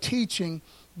little bit of teaching,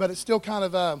 but it's still kind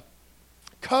of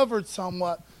covered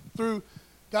somewhat through.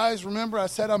 Guys, remember I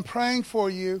said I'm praying for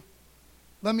you.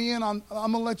 I'm going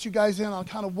to let you guys in on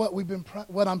kind of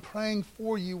what I'm praying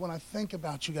for you when I think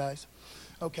about you guys.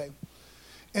 Okay.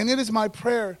 And it is my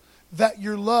prayer that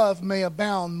your love may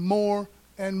abound more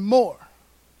and more.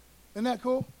 Isn't that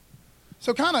cool?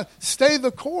 So kind of stay the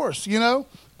course,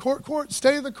 Court,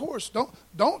 stay the course.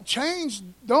 Don't change.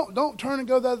 Don't turn and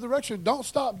go the other direction. Don't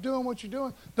stop doing what you're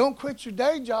doing. Don't quit your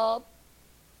day job.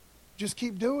 Just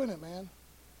keep doing it, man.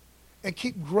 And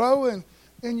keep growing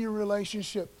in your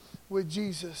relationship with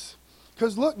Jesus.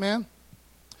 Because look, man,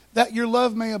 that your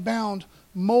love may abound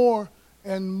more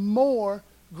and more,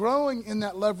 growing in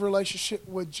that love relationship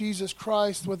with Jesus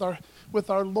Christ, with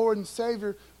our Lord and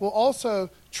Savior, will also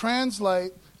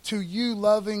translate to you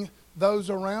loving those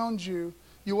around you.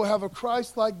 You will have a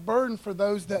Christ-like burden for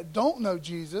those that don't know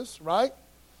Jesus, right?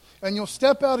 And you'll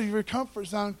step out of your comfort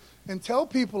zone and tell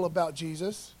people about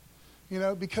Jesus,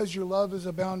 because your love is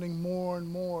abounding more and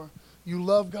more. You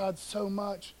love God so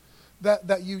much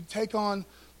that you take on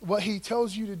what he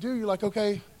tells you to do. You're like,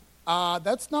 okay,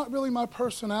 that's not really my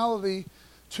personality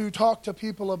to talk to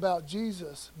people about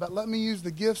Jesus. But let me use the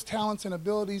gifts, talents, and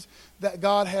abilities that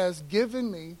God has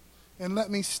given me, and let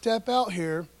me step out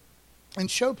here and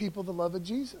show people the love of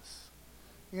Jesus.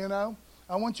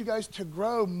 I want you guys to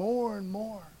grow more and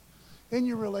more in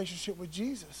your relationship with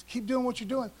Jesus. Keep doing what you're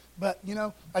doing. But,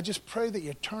 I just pray that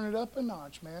you turn it up a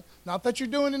notch, man. Not that you're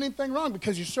doing anything wrong,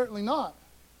 because you're certainly not.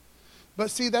 But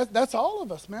see, that's all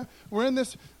of us, man. We're in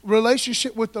this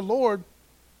relationship with the Lord.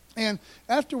 And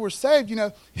after we're saved,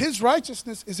 his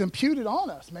righteousness is imputed on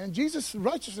us, man. Jesus'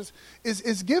 righteousness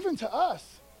is given to us,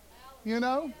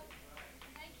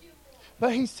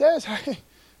 But he says,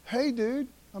 hey, dude.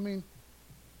 I mean,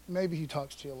 maybe he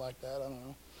talks to you like that. I don't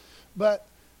know. But,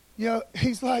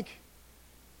 he's like,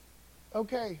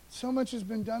 okay, so much has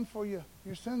been done for you.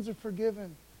 Your sins are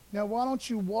forgiven. Now, why don't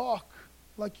you walk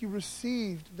like you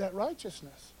received that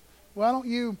righteousness? Why don't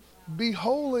you be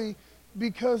holy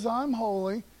because I'm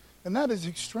holy? And that is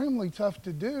extremely tough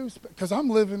to do because I'm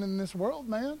living in this world,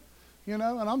 man, and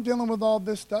I'm dealing with all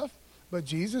this stuff. But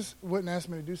Jesus wouldn't ask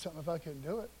me to do something if I couldn't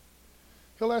do it.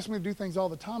 He'll ask me to do things all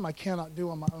the time I cannot do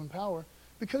on my own power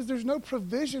because there's no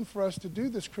provision for us to do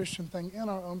this Christian thing in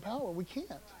our own power. We can't.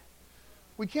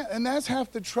 We can't. And that's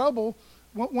half the trouble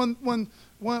when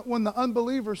the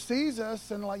unbeliever sees us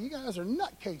and like, you guys are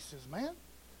nutcases, man.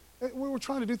 We were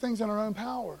trying to do things in our own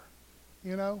power,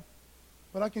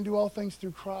 But I can do all things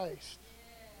through Christ.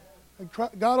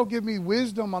 God will give me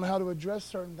wisdom on how to address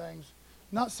certain things,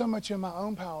 not so much in my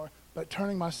own power, but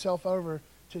turning myself over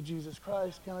to Jesus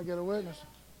Christ. Can I get a witness?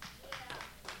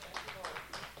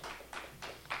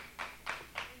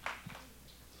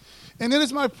 And it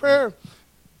is my prayer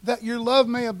that your love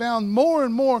may abound more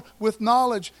and more with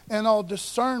knowledge and all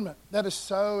discernment. That is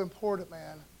so important,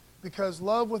 man, because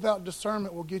love without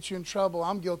discernment will get you in trouble.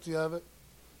 I'm guilty of it.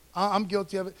 I'm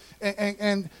guilty of it.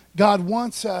 And God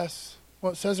wants us,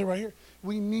 well, it says it right here,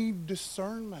 we need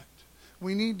discernment.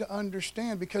 We need to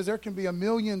understand because there can be a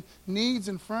million needs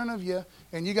in front of you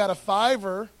and you got a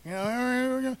 $5,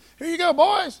 here you go,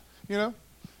 boys. You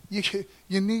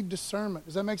need discernment.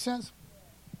 Does that make sense?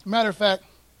 Matter of fact,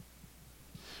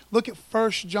 look at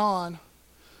 1 John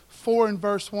 4 and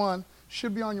verse 1.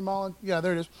 Should be on your mall. Yeah,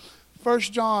 there it is. 1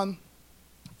 John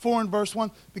 4 and verse 1.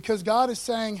 Because God is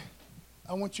saying,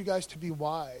 I want you guys to be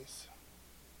wise.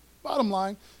 Bottom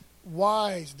line,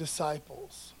 wise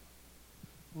disciples.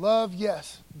 Love,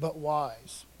 yes, but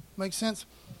wise. Make sense?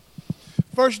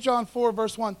 1 John 4,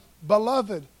 verse 1.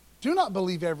 Beloved, do not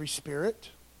believe every spirit.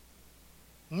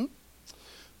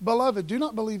 Beloved, do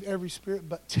not believe every spirit,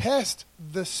 but test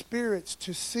the spirits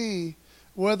to see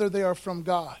whether they are from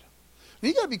God. Now,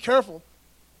 you got to be careful.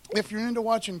 If you're into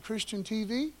watching Christian TV,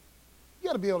 you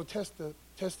got to be able to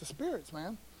test the spirits,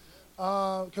 man.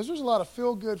 Because there's a lot of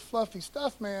feel-good, fluffy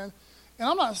stuff, man. And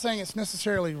I'm not saying it's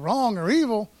necessarily wrong or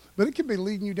evil, but it could be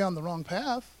leading you down the wrong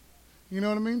path. You know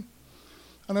what I mean?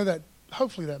 I know that,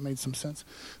 hopefully that made some sense.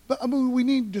 But we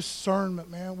need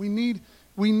discernment, man. We need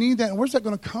that. And where's that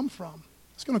going to come from?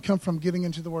 It's going to come from getting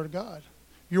into the Word of God.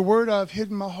 Your word I've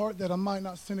hidden in my heart that I might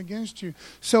not sin against you.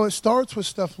 So it starts with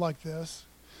stuff like this,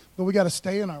 but we got to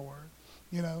stay in our Word.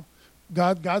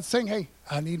 God's saying, hey,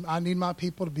 I need my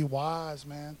people to be wise,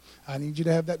 man. I need you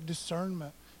to have that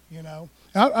discernment,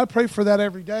 I pray for that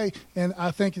every day, and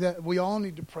I think that we all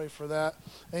need to pray for that.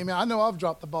 Amen. I know I've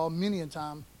dropped the ball many a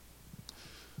time.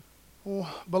 Well,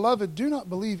 beloved, do not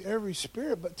believe every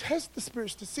spirit, but test the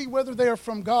spirits to see whether they are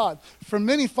from God. For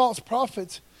many false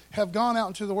prophets have gone out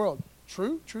into the world.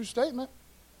 True statement.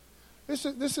 This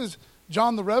is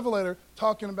John the Revelator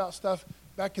talking about stuff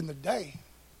back in the day.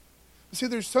 You see,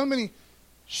 there's so many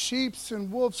sheep's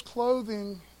and wolf's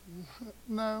clothing.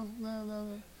 No.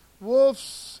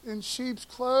 Wolves in sheep's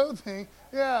clothing.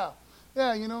 Yeah,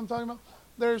 you know what I'm talking about?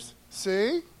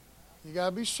 You got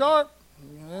to be sharp.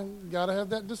 You got to have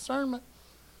that discernment.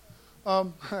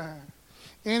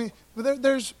 In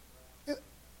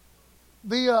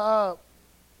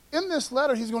this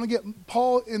letter, he's going to get,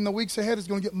 Paul in the weeks ahead is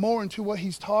going to get more into what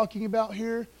he's talking about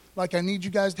here. Like, I need you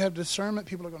guys to have discernment.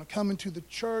 People are going to come into the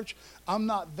church. I'm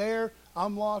not there.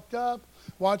 I'm locked up.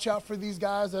 Watch out for these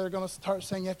guys that are going to start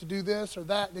saying you have to do this or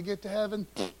that to get to heaven.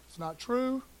 It's not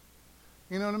true.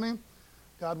 You know what I mean?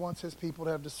 God wants his people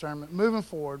to have discernment. Moving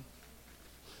forward.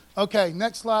 Okay,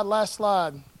 next slide, last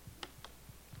slide.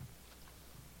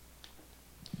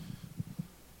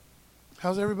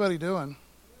 How's everybody doing?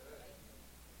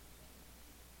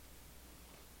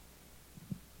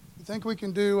 You think we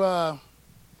can do a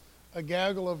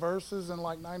gaggle of verses in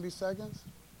like 90 seconds?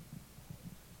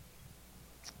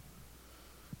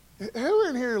 Who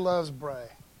in here loves Bray?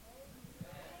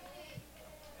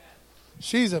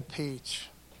 She's a peach.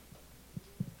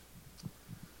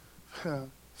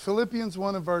 Philippians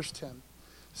 1 and verse 10.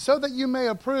 So that you may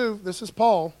approve, this is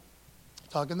Paul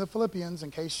talking to Philippians in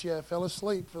case you fell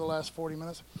asleep for the last 40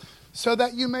 minutes. So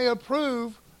that you may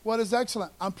approve what is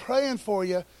excellent. I'm praying for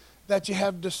you that you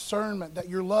have discernment, that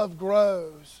your love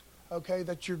grows, okay,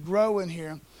 that you're growing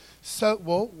here. So,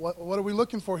 well, what are we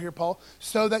looking for here, Paul?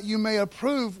 So that you may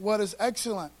approve what is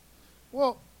excellent.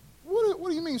 Well, what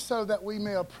do you mean so that we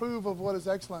may approve of what is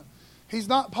excellent?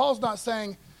 Paul's not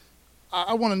saying,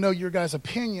 I want to know your guys'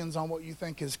 opinions on what you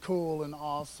think is cool and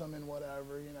awesome and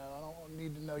whatever. I don't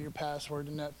need to know your password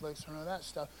to Netflix or none of that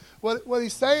stuff. What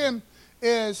he's saying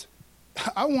is,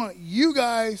 I want you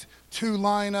guys to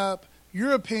line up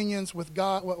your opinions with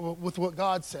God, with what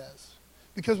God says,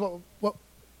 because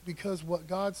what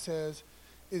God says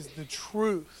is the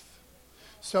truth.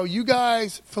 So you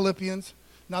guys, Philippians,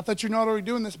 not that you're not already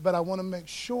doing this, but I want to make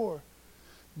sure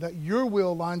that your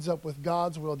will lines up with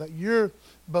God's will, that your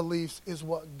beliefs is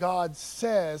what God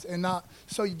says, and not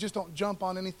so you just don't jump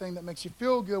on anything that makes you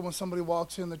feel good when somebody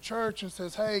walks in the church and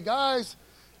says, hey guys,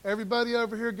 everybody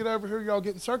over here, get over here, you're all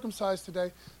getting circumcised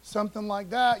today. Something like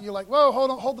that. You're like, whoa,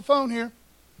 hold on, hold the phone here.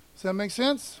 Does that make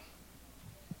sense?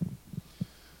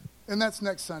 And that's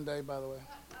next Sunday, by the way.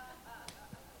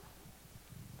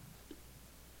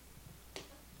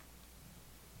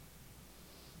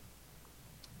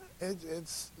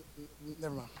 It's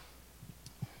never mind.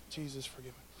 Jesus,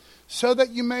 forgive me. So that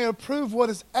you may approve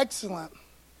what is excellent,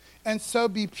 and so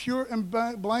be pure and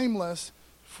blameless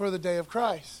for the day of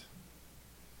Christ.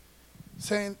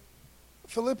 Saying,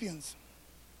 Philippians,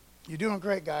 you're doing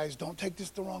great, guys. Don't take this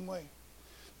the wrong way.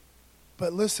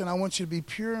 But listen, I want you to be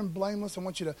pure and blameless. I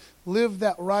want you to live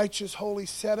that righteous, holy,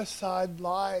 set-aside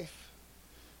life.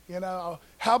 You know,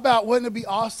 how about, wouldn't it be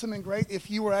awesome and great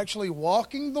if you were actually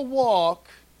walking the walk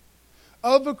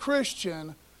of a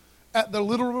Christian at the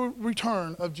literal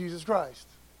return of Jesus Christ?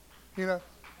 You know,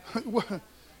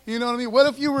 you know what I mean? What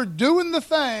if you were doing the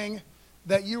thing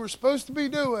that you were supposed to be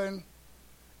doing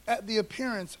at the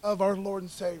appearance of our Lord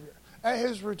and Savior, at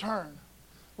his return?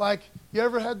 Like, you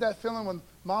ever had that feeling when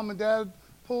mom and dad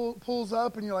pulls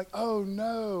up and you're like, oh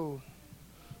no,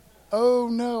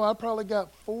 I probably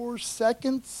got 4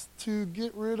 seconds to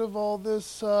get rid of all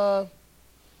this fill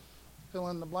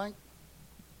in the blank.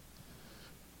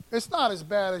 It's not as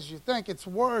bad as you think. It's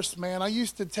worse, man. I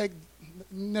used to take,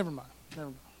 never mind.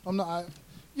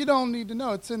 You don't need to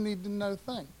know. It's a need to know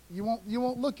thing. You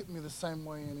won't look at me the same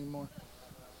way anymore.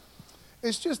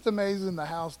 It's just amazing the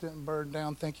house didn't burn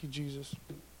down. Thank you, Jesus.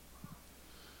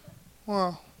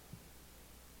 Well,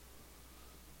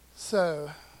 so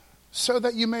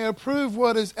that you may approve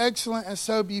what is excellent, and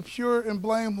so be pure and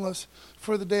blameless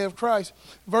for the day of Christ.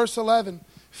 Verse 11,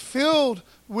 filled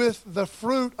with the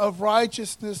fruit of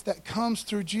righteousness that comes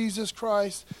through Jesus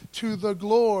Christ to the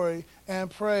glory and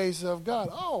praise of God.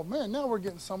 Oh, man, now we're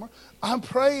getting somewhere. I'm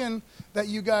praying that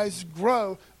you guys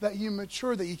grow, that you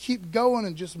mature, that you keep going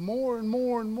and just more and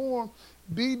more and more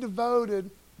be devoted,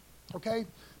 okay?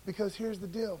 Because here's the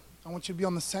deal. I want you to be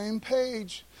on the same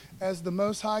page as the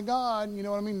Most High God. You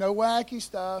know what I mean? No wacky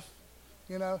stuff,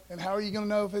 you know. And how are you going to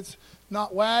know if it's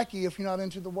not wacky if you're not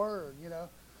into the Word, you know?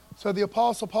 So the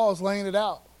Apostle Paul is laying it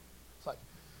out. It's like,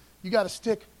 you got to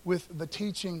stick with the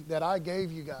teaching that I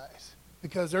gave you guys,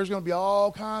 because there's going to be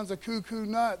all kinds of cuckoo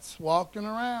nuts walking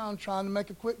around trying to make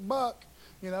a quick buck,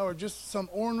 you know, or just some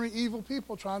ornery evil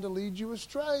people trying to lead you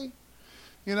astray,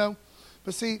 you know.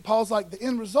 But see, Paul's like, the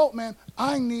end result, man,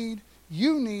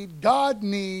 God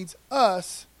needs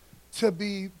us to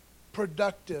be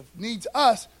productive, needs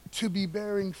us to be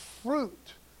bearing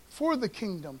fruit for the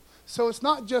kingdom. So it's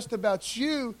not just about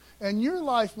you and your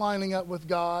life lining up with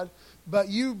God, but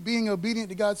you being obedient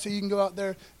to God so you can go out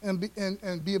there and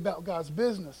be about God's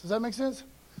business. Does that make sense?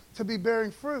 To be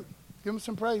bearing fruit. Give him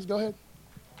some praise. Go ahead.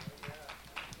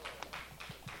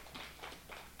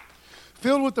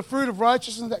 Filled with the fruit of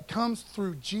righteousness that comes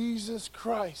through Jesus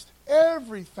Christ.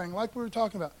 Everything, like we were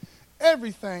talking about,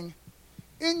 everything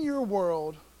in your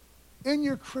world, in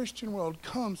your Christian world,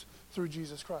 comes through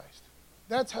Jesus Christ.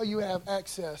 That's how you have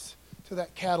access to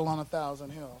that cattle on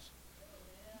 1,000 hills.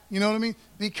 You know what I mean?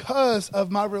 Because of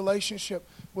my relationship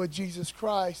with Jesus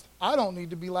Christ, I don't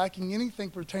need to be lacking anything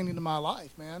pertaining to my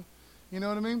life, man. You know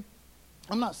what I mean?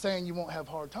 I'm not saying you won't have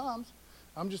hard times.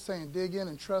 I'm just saying dig in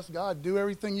and trust God. Do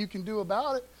everything you can do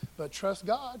about it, but trust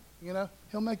God. You know,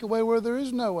 he'll make a way where there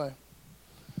is no way.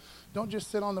 Don't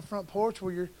just sit on the front porch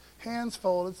with your hands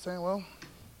folded saying, well,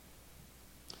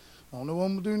 I don't know what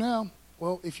I'm going to do now.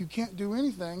 Well, if you can't do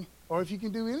anything, or if you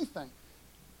can do anything,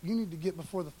 you need to get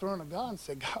before the throne of God and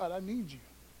say, God, I need you.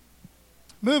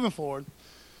 Moving forward.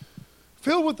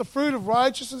 Filled with the fruit of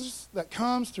righteousness that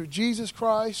comes through Jesus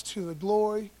Christ to the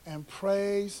glory and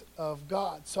praise of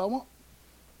God. So I want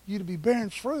you to be bearing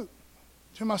fruit.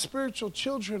 To my spiritual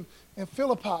children in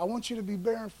Philippi, I want you to be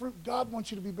bearing fruit. God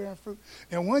wants you to be bearing fruit.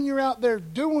 And when you're out there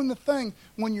doing the thing,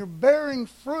 when you're bearing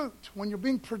fruit, when you're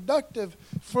being productive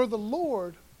for the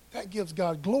Lord, that gives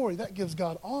God glory. That gives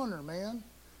God honor, man.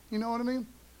 You know what I mean?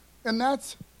 And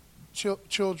that's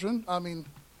children. I mean,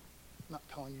 not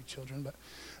calling you children, but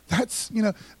that's, you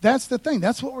know, that's the thing.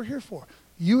 That's what we're here for.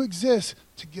 You exist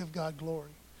to give God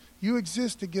glory. You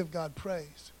exist to give God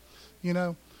praise. You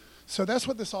know? So that's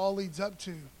what this all leads up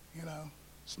to, you know.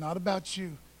 It's not about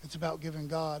you. It's about giving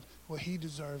God what he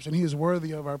deserves, and he is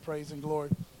worthy of our praise and glory.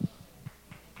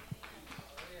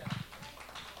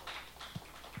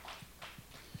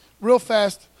 Real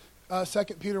fast,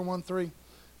 2 Peter 1:3.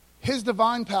 His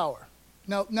divine power.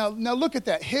 Now look at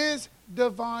that. His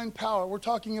divine power. We're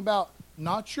talking about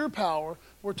not your power.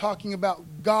 We're talking about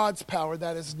God's power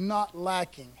that is not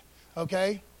lacking.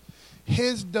 Okay?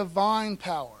 His divine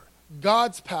power.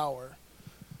 God's power.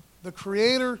 The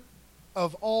creator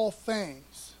of all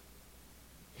things.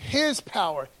 His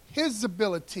power. His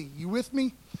ability. You with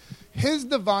me? His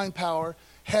divine power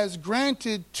has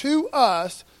granted to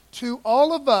us, to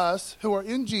all of us who are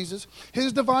in Jesus,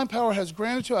 his divine power has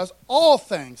granted to us all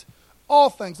things. All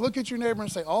things. Look at your neighbor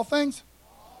and say, all things?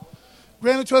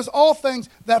 Granted to us all things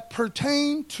that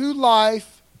pertain to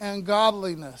life and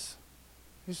godliness.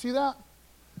 You see that?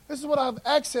 This is what I have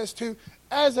access to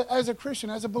as a Christian,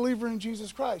 as a believer in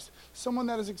Jesus Christ. Someone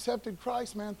that has accepted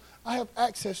Christ, man, I have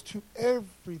access to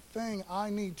everything I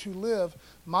need to live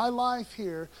my life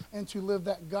here and to live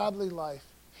that godly life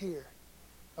here.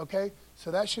 Okay?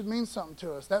 So that should mean something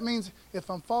to us. That means if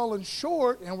I'm falling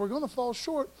short, and we're going to fall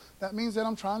short, that means that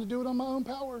I'm trying to do it on my own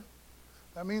power.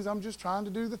 That means I'm just trying to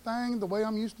do the thing the way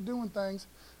I'm used to doing things.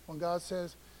 When God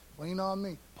says, lean on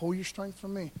me, pull your strength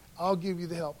from me, I'll give you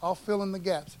the help. I'll fill in the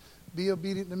gaps. Be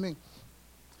obedient to me.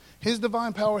 His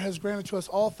divine power has granted to us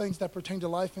all things that pertain to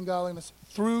life and godliness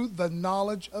through the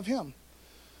knowledge of him.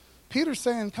 Peter's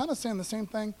kind of saying the same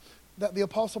thing that the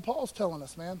Apostle Paul's telling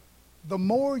us, man. The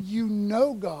more you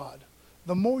know God,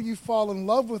 the more you fall in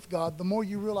love with God, the more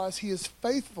you realize he is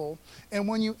faithful. And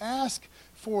when you ask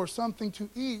for something to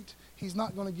eat, he's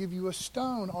not going to give you a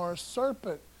stone or a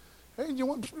serpent. Hey, do you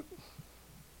want...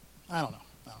 I don't know.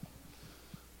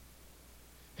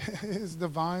 His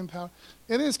divine power.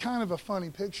 It is kind of a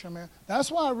funny picture, man.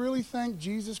 That's why I really think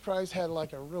Jesus Christ had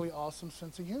like a really awesome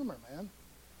sense of humor, man.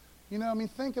 You know, I mean,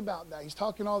 think about that. He's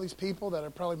talking to all these people that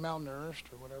are probably malnourished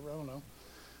or whatever, I don't know.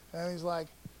 And he's like,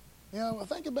 you know, well,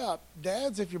 think about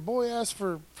dads, if your boy asks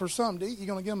for something to eat, you're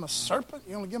going to give him a serpent?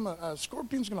 You're going to give him a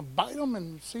scorpion? You're going to bite him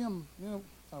and see him, you know,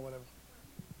 whatever.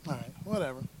 All right,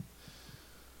 whatever.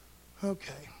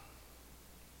 Okay.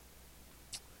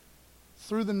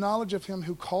 Through the knowledge of him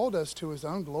who called us to his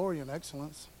own glory and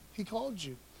excellence. He called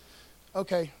you.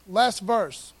 Okay, last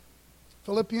verse.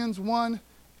 Philippians 1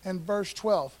 and verse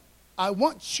 12. I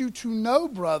want you to know,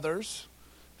 brothers,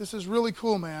 this is really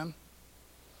cool, man.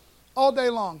 All day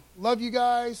long. Love you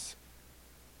guys.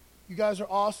 You guys are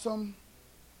awesome.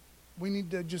 We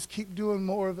need to just keep doing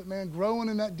more of it, man. Growing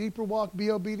in that deeper walk,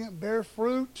 be obedient, bear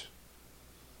fruit.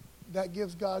 That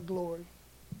gives God glory.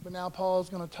 But now Paul's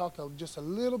going to talk just a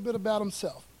little bit about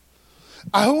himself.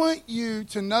 I want you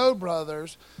to know,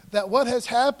 brothers, that what has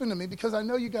happened to me, because I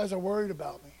know you guys are worried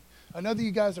about me. I know that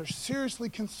you guys are seriously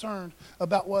concerned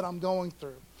about what I'm going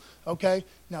through. Okay?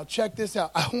 Now check this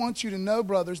out. I want you to know,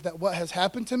 brothers, that what has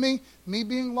happened to me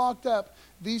being locked up,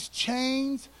 these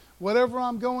chains, whatever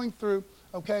I'm going through,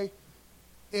 okay,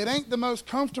 it ain't the most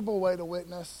comfortable way to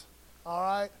witness. All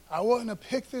right? I wouldn't have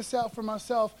picked this out for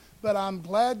myself, but I'm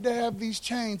glad to have these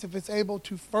chains if it's able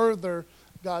to further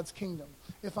God's kingdom.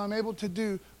 If I'm able to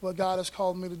do what God has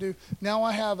called me to do. Now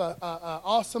I have a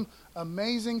awesome,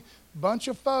 amazing bunch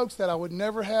of folks that I would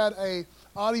never had a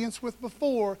audience with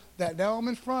before that now I'm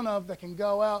in front of that can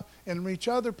go out and reach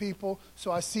other people.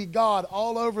 So I see God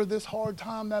all over this hard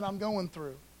time that I'm going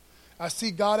through. I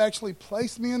see God actually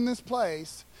place me in this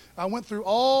place. I went through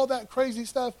all that crazy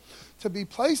stuff to be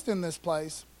placed in this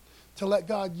place, to let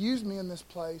God use me in this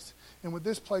place. And with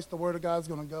this place, the Word of God is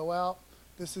going to go out.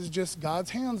 This is just God's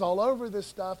hands all over this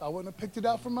stuff. I wouldn't have picked it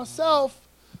out for myself.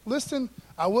 Listen,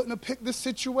 I wouldn't have picked this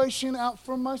situation out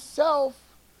for myself.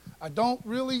 I don't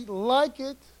really like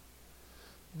it.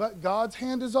 But God's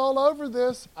hand is all over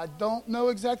this. I don't know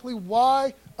exactly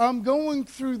why I'm going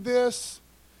through this.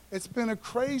 It's been a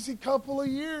crazy couple of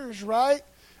years, right?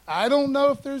 I don't know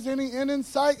if there's any end in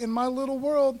sight in my little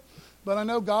world. But I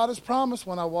know God has promised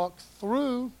when I walk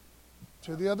through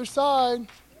to the other side,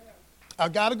 I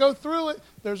got to go through it.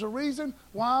 There's a reason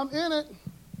why I'm in it.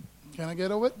 Can I get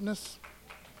a witness?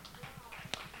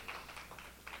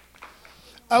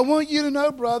 I want you to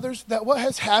know, brothers, that what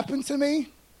has happened to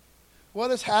me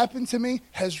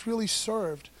has really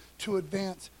served to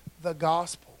advance the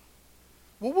gospel.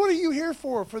 Well, what are you here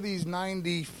for these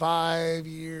 95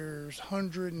 years,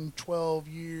 112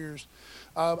 years?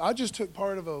 I just took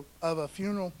part of a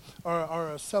funeral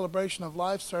or a celebration of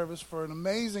life service for an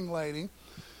amazing lady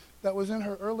that was in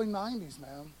her early 90s,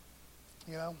 man.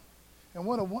 You know, and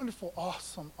what a wonderful,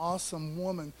 awesome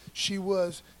woman she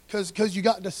was. Because you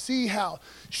got to see how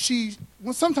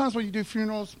sometimes when you do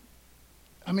funerals,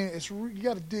 I mean, you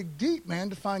got to dig deep,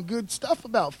 man, to find good stuff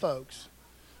about folks.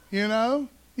 You know?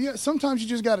 Yeah, sometimes you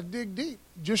just got to dig deep,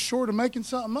 just short of making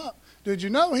something up. Did you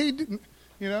know he didn't?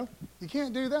 You know, you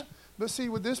can't do that. But see,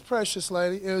 with this precious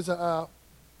lady, it was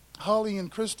Holly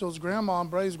and Crystal's grandma,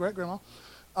 Bray's great-grandma.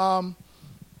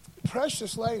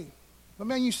 Precious lady. But,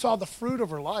 man, you saw the fruit of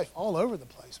her life all over the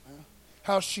place, man.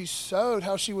 How she sowed,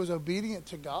 how she was obedient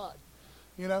to God,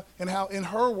 you know, and how in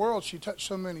her world she touched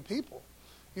so many people,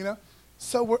 you know.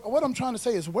 So what I'm trying to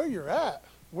say is where you're at,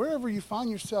 wherever you find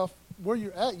yourself, where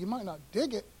you're at, you might not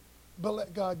dig it, but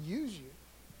let God use you.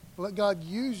 Let God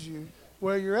use you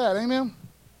where you're at. Amen?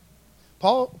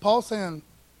 Paul's saying,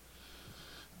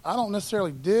 I don't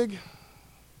necessarily dig,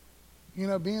 you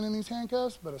know, being in these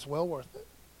handcuffs, but it's well worth it.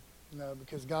 You know,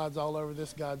 because God's all over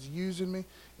this. God's using me.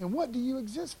 And what do you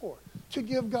exist for? To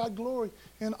give God glory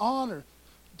and honor.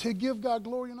 To give God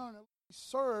glory and honor.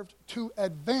 Served to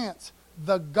advance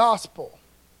the gospel.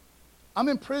 I'm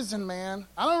in prison, man.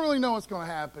 I don't really know what's going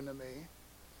to happen to me.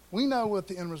 We know what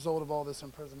the end result of all this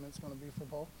imprisonment is going to be for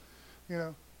Paul. You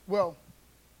know, well,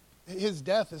 his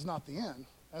death is not the end.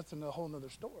 That's a whole other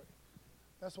story.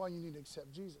 That's why you need to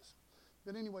accept Jesus.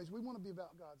 But anyways, we want to be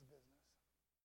about God's business.